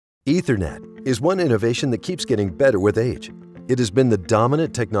Ethernet is one innovation that keeps getting better with age. It has been the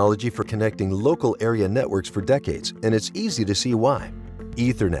dominant technology for connecting local area networks for decades, and it's easy to see why.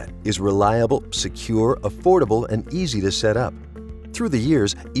 Ethernet is reliable, secure, affordable, and easy to set up. Through the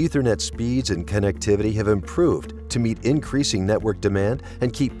years, Ethernet speeds and connectivity have improved to meet increasing network demand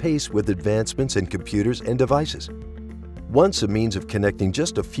and keep pace with advancements in computers and devices. Once a means of connecting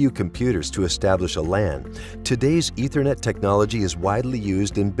just a few computers to establish a LAN, today's Ethernet technology is widely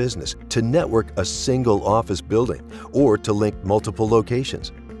used in business to network a single office building or to link multiple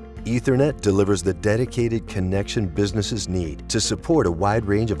locations. Ethernet delivers the dedicated connection businesses need to support a wide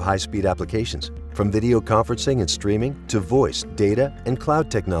range of high-speed applications, from video conferencing and streaming to voice, data, and cloud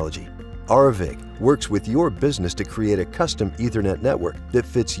technology. Arvig works with your business to create a custom Ethernet network that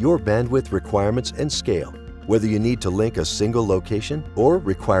fits your bandwidth requirements and scale. Whether you need to link a single location or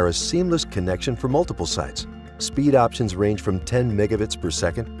require a seamless connection for multiple sites. Speed options range from 10 megabits per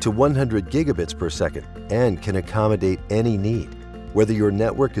second to 100 gigabits per second and can accommodate any need. Whether your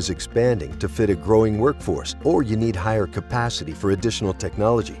network is expanding to fit a growing workforce or you need higher capacity for additional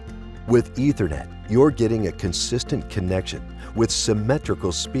technology. With Ethernet, you're getting a consistent connection with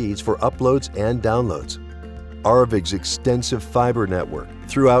symmetrical speeds for uploads and downloads. Arvig's extensive fiber network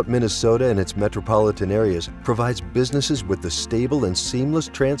throughout Minnesota and its metropolitan areas provides businesses with the stable and seamless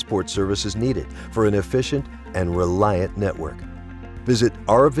transport services needed for an efficient and reliant network. Visit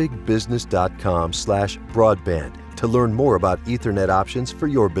arvigbusiness.com/broadband to learn more about Ethernet options for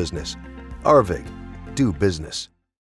your business. Arvig, do business.